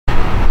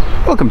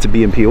Welcome to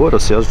B&P Auto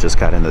Sales. Just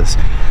got into this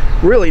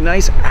really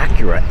nice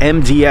Acura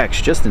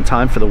MDX just in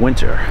time for the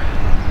winter.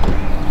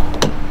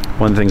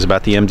 One of the things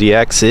about the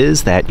MDX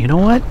is that, you know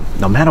what?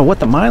 No matter what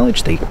the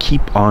mileage, they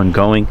keep on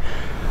going.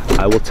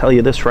 I will tell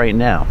you this right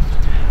now.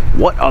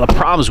 What are the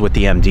problems with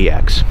the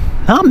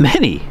MDX? Not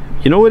many.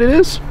 You know what it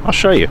is? I'll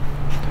show you.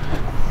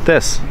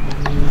 This.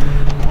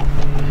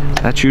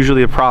 That's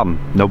usually a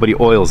problem. Nobody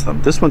oils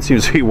them. This one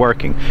seems to be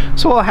working.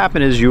 So what will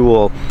happen is you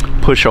will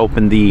push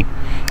open the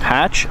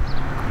hatch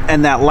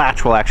and that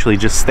latch will actually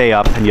just stay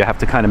up and you have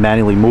to kind of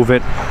manually move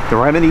it. The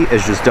remedy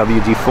is just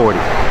WD-40.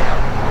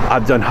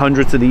 I've done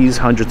hundreds of these,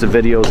 hundreds of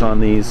videos on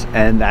these,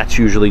 and that's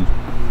usually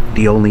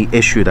the only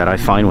issue that I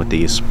find with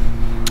these.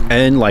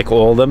 And like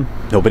all of them,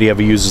 nobody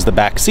ever uses the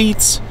back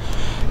seats.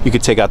 You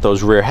could take out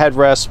those rear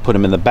headrests, put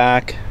them in the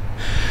back.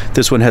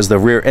 This one has the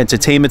rear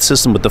entertainment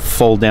system with the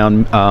fold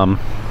down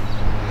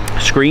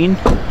screen,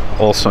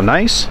 also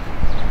nice.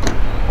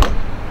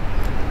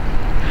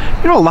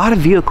 You know, a lot of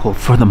vehicle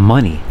for the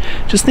money.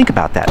 Just think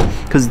about that,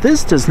 because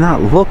this does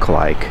not look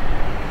like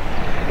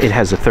it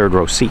has a third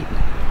row seat.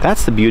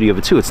 That's the beauty of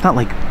it too. It's not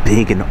like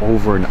big and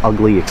over and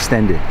ugly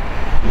extended.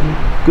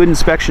 Good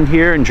inspection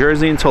here in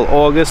Jersey until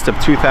August of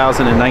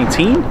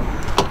 2019.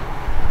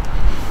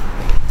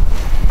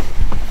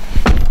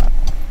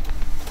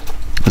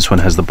 This one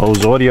has the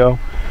Bose audio.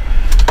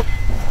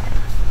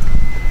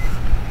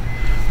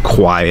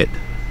 Quiet.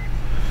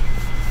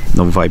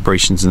 No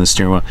vibrations in the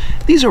steering wheel.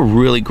 These are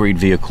really great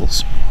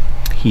vehicles.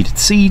 Heated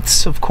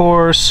seats, of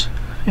course.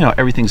 You know,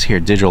 everything's here.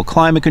 Digital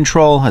climate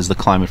control, has the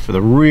climate for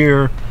the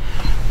rear,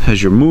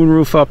 has your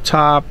moonroof up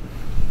top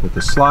with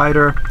the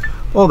slider,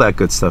 all that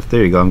good stuff.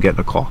 There you go, I'm getting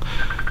a call.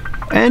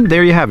 And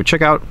there you have it.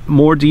 Check out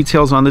more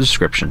details on the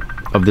description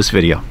of this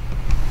video.